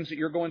bad things that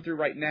you're going through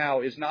right now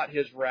is not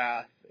his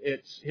wrath.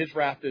 It's his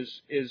wrath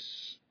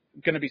is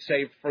going to be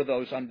saved for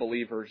those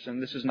unbelievers,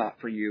 and this is not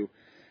for you.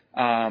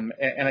 And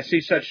I see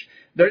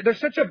there's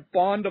such a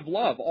bond of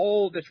love,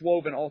 all that's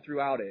woven all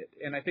throughout it.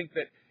 And I think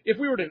that if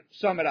we were to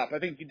sum it up, I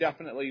think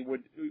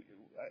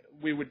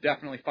we would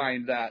definitely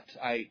find that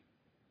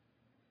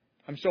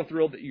I'm so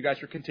thrilled that you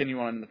guys are continuing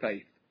on in the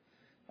faith.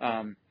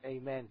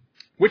 Amen.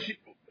 Which,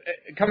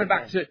 coming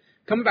back to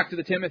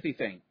the Timothy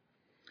thing,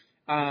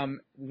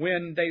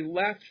 when they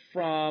left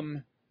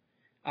from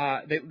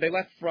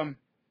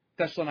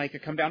Thessalonica,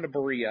 come down to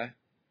Berea,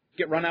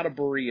 get run out of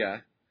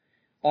Berea,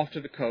 off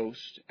to the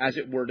coast, as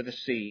it were to the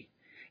sea,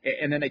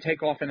 and then they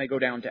take off and they go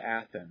down to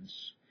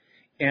Athens.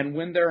 And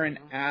when they're in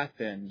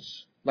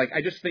Athens, like,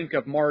 I just think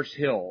of Mars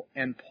Hill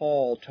and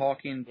Paul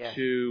talking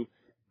to,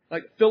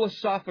 like,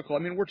 philosophical. I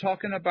mean, we're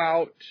talking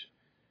about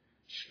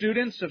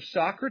students of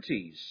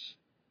Socrates.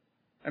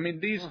 I mean,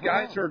 these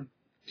guys are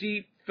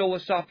deep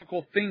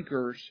philosophical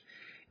thinkers.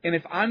 And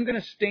if I'm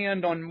going to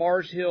stand on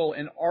Mars Hill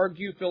and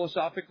argue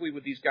philosophically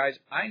with these guys,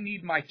 I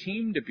need my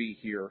team to be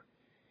here.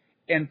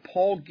 And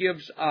Paul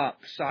gives up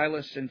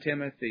Silas and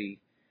Timothy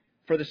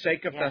for the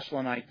sake of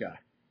Thessalonica.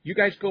 You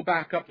guys go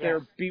back up there,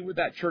 Yes. be with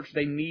that church.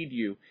 They need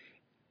you.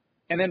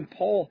 And then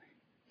Paul,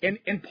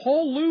 and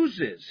Paul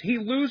loses. He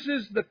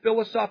loses the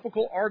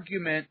philosophical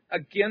argument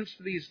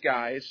against these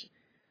guys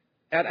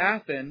at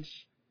Athens,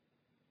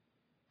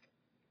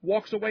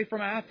 walks away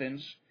from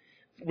Athens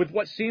with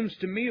what seems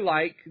to me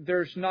like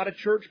there's not a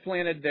church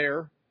planted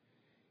there.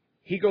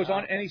 He goes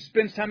on and he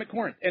spends time at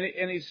Corinth,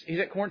 and he's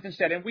at Corinth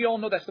instead. And we all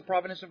know that's the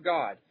providence of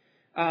God.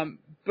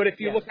 But if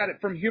you look at it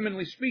from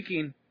humanly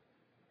speaking,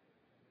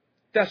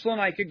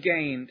 Thessalonica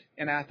gained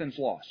and Athens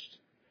lost.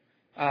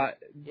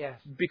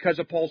 Because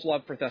of Paul's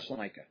love for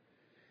Thessalonica.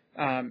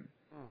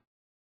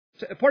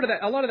 So part of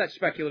that, a lot of that's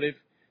speculative.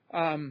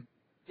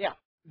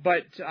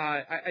 But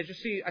I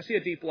see a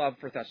deep love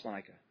for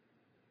Thessalonica.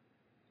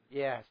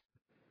 Yes.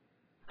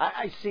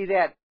 I see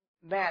that,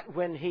 Matt,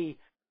 when he,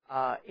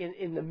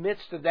 in the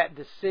midst of that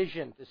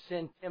decision to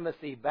send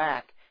Timothy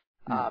back,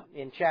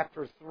 in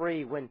chapter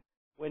 3, when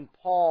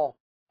Paul,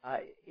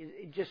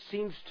 it just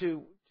seems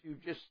to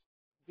just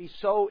be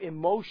so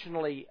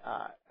emotionally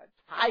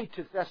tied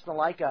to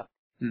Thessalonica.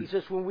 He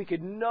says, when we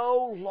could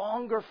no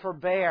longer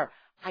forbear,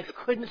 I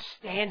couldn't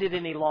stand it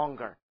any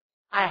longer.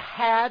 I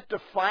had to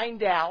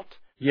find out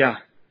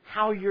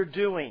how you're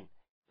doing.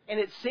 And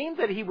it seemed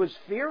that he was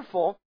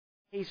fearful.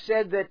 He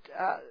said that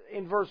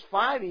in verse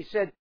 5, he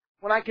said,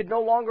 when I could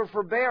no longer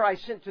forbear, I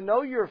sent to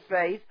know your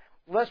faith,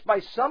 lest by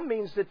some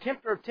means the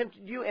tempter have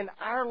tempted you and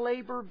our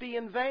labor be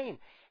in vain.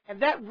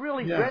 And that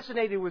really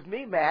resonated with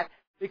me, Matt,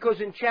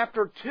 because in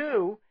chapter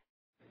 2,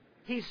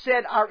 he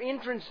said our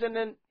entrance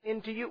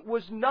into you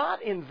was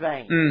not in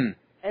vain.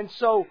 And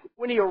so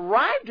when he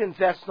arrived in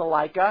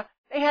Thessalonica,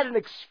 they had an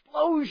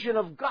explosion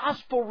of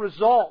gospel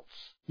results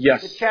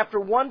that chapter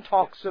 1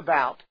 talks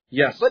about.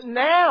 But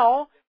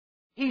now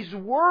he's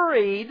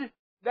worried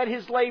that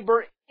his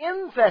labor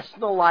in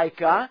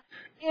Thessalonica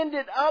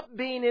ended up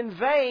being in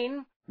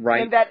vain.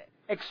 And that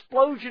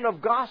explosion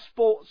of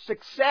gospel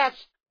success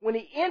when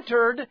he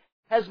entered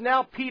has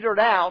now petered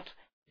out.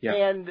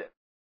 And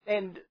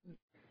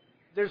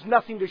there's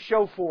nothing to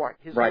show for it.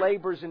 His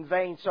labor's in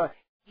vain. So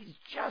he's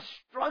just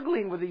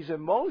struggling with these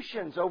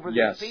emotions over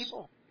these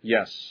people.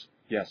 Yes.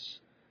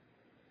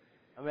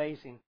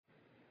 Amazing.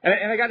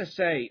 And I got to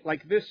say,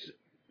 like this,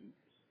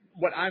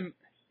 what I'm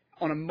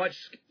on a much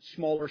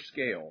smaller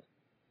scale,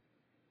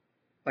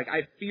 like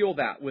I feel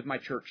that with my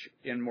church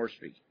in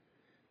Moresby.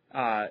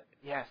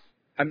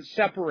 I'm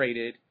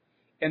separated,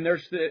 and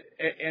there's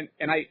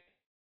and I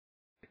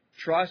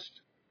trust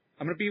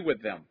I'm going to be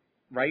with them,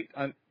 right?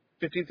 On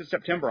 15th of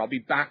September, I'll be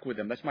back with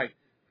them. That's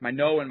my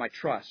know and my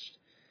trust.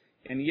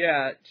 And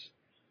yet,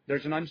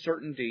 there's an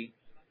uncertainty,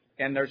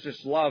 and there's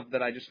this love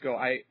that I just go,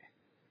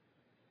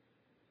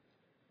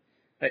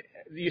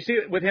 you see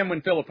it with him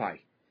in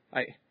Philippi.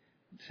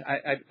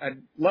 I'd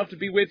love to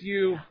be with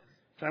you,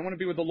 but I want to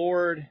be with the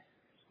Lord.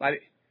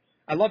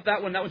 I love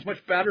that one. That was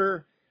much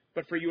better,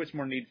 but for you, it's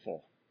more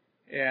needful.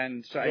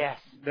 And so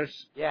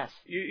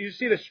you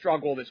see the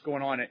struggle that's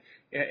going on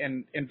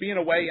and being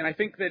away. And I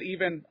think that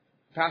even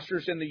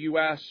pastors in the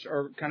U.S.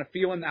 are kind of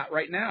feeling that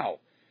right now.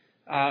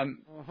 I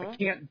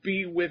can't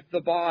be with the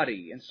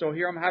body. And so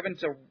here I'm having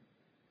to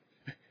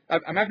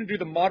do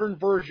the modern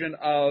version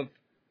of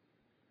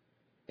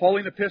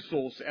Pauline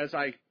epistles as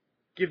I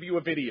give you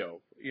a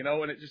video,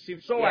 and it just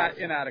seems so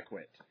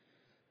inadequate.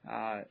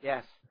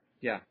 Yeah,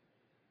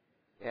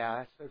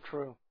 that's so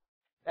true.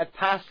 That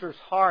pastor's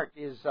heart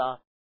is a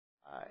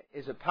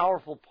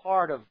powerful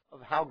part of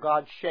how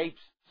God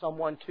shapes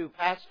someone to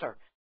pastor,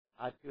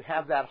 to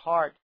have that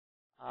heart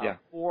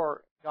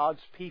for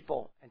God's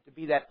people and to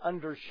be that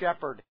under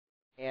shepherd.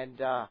 And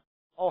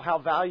how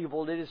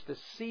valuable it is to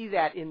see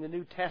that in the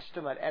New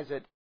Testament as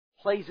it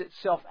plays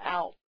itself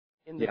out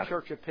in the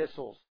church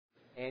epistles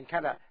and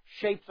kind of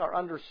shapes our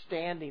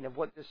understanding of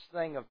what this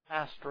thing of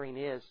pastoring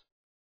is.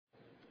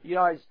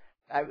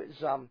 I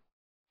was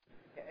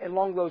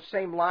along those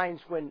same lines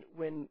when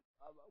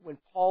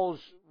Paul's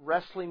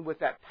wrestling with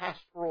that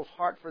pastoral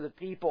heart for the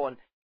people,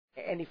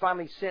 and he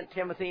finally sent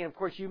Timothy. And of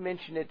course, you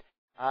mentioned it,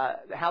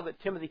 how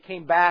that Timothy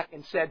came back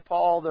and said,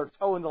 "Paul, they're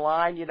towing the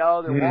line. They're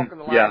walking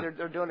the line.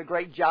 They're doing a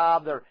great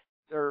job.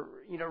 They're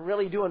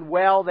really doing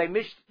well. They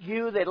missed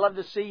you. They'd love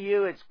to see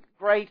you. It's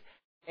great."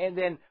 And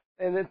then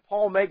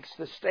Paul makes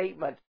the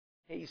statement.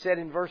 He said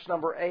in verse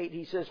number 8,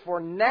 he says, "For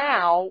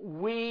now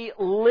we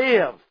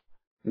live."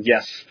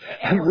 Yes,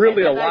 I'm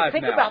really alive now.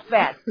 Think about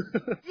that.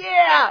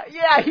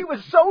 Yeah, he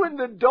was so in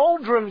the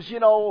doldrums,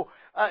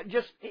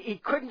 he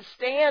couldn't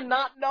stand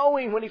not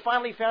knowing. When he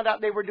finally found out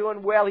they were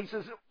doing well, he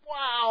says,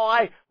 "Wow,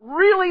 I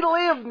really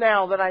live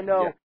now that I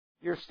know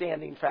you're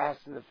standing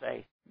fast in the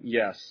faith."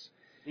 Yes.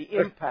 The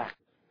impact.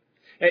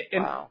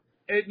 Wow.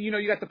 And,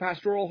 you got the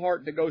pastoral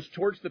heart that goes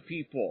towards the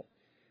people,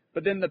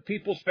 but then the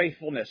people's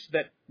faithfulness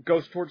that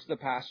goes towards the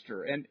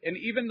pastor. And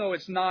even though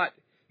it's not,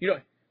 we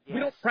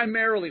don't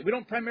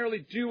primarily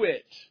do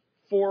it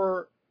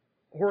for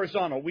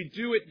horizontal. We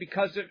do it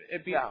because of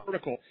it being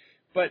vertical.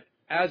 But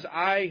as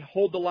I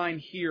hold the line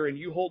here and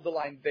you hold the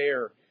line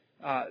there,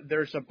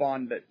 there's a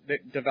bond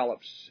that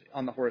develops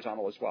on the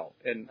horizontal as well.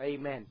 And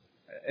Amen.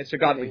 It's a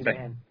godly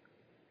thing.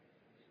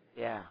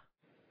 Yeah.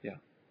 Yeah.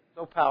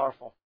 So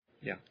powerful.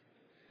 Yeah.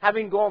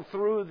 Having gone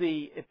through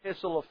the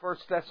epistle of 1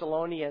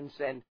 Thessalonians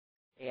and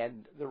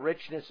the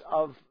richness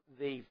of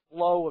the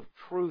flow of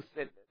truth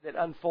that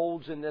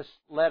unfolds in this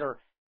letter,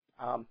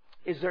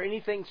 is there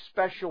anything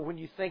special when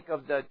you think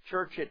of the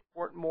church at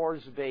Port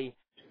Moresby,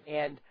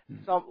 and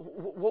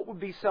what would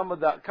be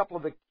a couple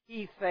of the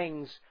key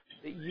things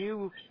that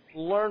you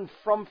learned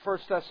from 1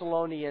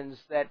 Thessalonians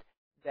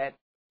that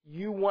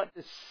you want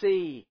to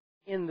see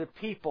in the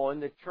people in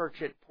the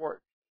church at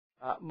Port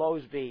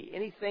Moresby?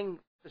 Anything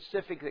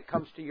specific that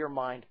comes to your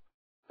mind?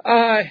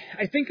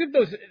 I think of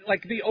those,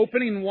 like the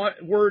opening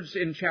words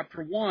in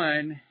chapter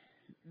 1,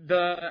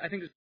 I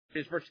think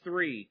it's verse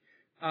 3,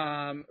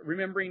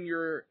 remembering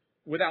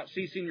without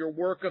ceasing your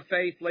work of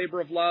faith,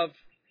 labor of love,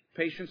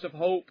 patience of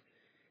hope,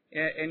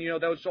 and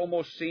those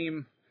almost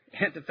seem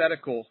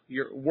antithetical,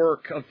 your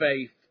work of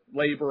faith,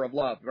 labor of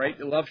love, right?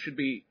 Love should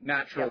be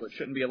natural, it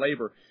shouldn't be a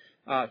labor.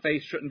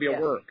 Faith shouldn't be a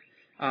work.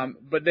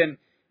 But then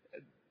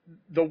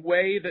the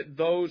way that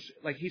those,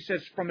 like he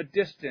says, from a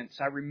distance,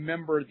 I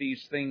remember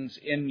these things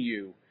in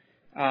you.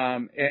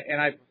 And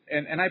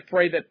I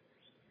pray that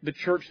the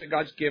church that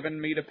God's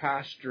given me to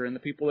pastor and the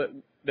people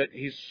that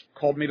he's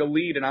called me to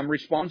lead and I'm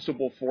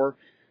responsible for,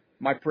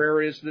 my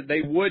prayer is that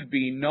they would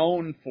be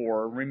known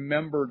for,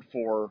 remembered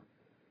for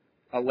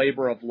a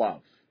labor of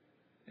love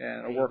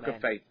and a work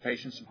of faith,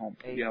 patience and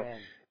hope.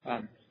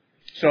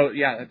 So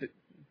yeah,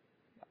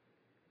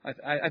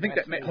 I think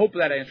hope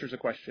that answers the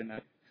question.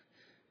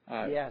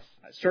 Yes.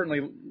 I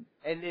certainly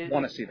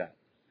want to see that.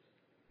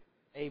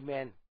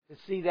 Amen. To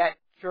see that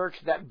church,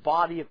 that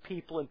body of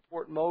people in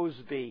Port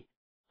Moresby,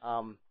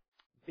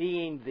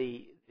 being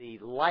the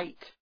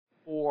light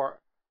for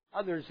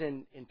others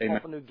in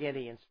Papua New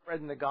Guinea and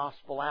spreading the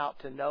gospel out,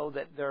 to know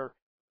that they're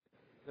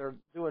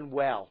doing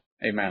well.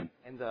 Amen.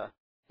 And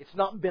it's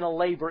not been a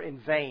labor in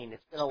vain.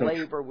 It's been a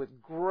labor with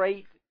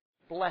great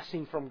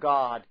blessing from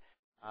God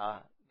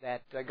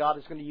that God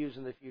is going to use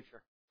in the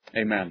future.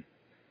 Amen.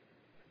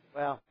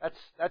 Well,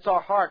 that's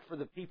our heart for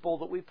the people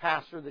that we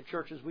pastor, the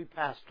churches we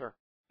pastor.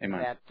 Amen.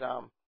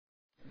 That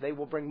they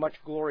will bring much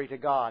glory to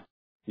God.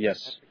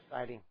 Yes. That's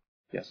exciting.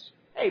 Yes.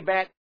 Hey,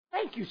 Matt,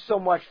 thank you so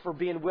much for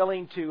being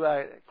willing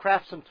to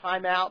craft some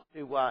time out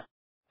to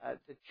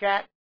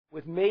chat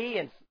with me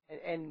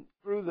and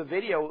through the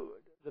video,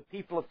 the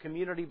people of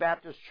Community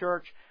Baptist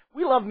Church.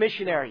 We love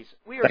missionaries.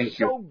 We are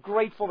so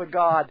grateful to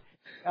God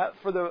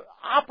for the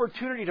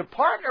opportunity to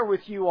partner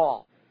with you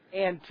all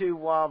and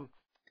to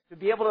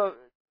be able to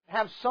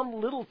have some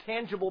little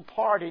tangible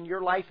part in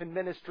your life and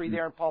ministry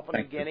there in Papua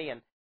New Guinea.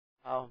 And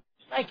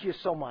thank you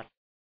so much.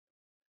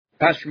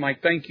 Pastor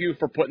Mike, thank you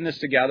for putting this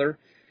together.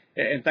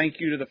 And thank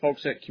you to the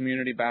folks at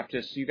Community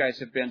Baptist. You guys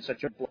have been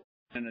such a blessing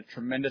and a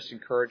tremendous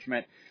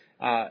encouragement.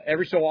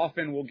 Every so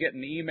often we'll get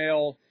an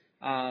email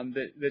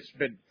that's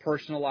been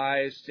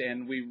personalized,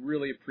 and we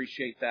really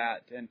appreciate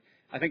that. And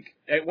I think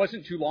it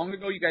wasn't too long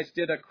ago you guys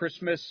did a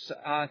Christmas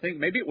thing.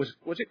 Maybe it was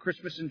it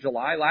Christmas in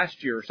July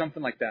last year or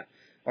something like that?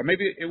 Or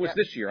maybe it was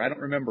this year. I don't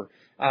remember.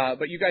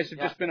 But you guys have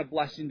just been a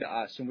blessing to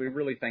us, and we're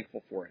really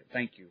thankful for it.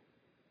 Thank you.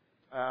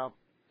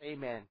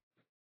 Amen.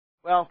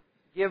 Well,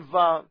 give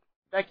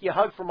Becky a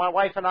hug for my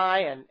wife and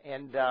I,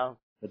 and I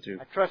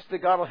trust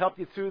that God will help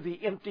you through the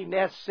empty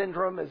nest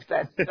syndrome as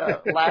that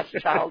last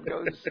child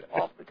goes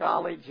off to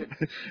college. And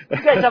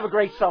you guys have a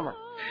great summer.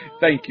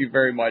 Thank you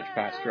very much,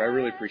 Pastor. I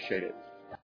really appreciate it.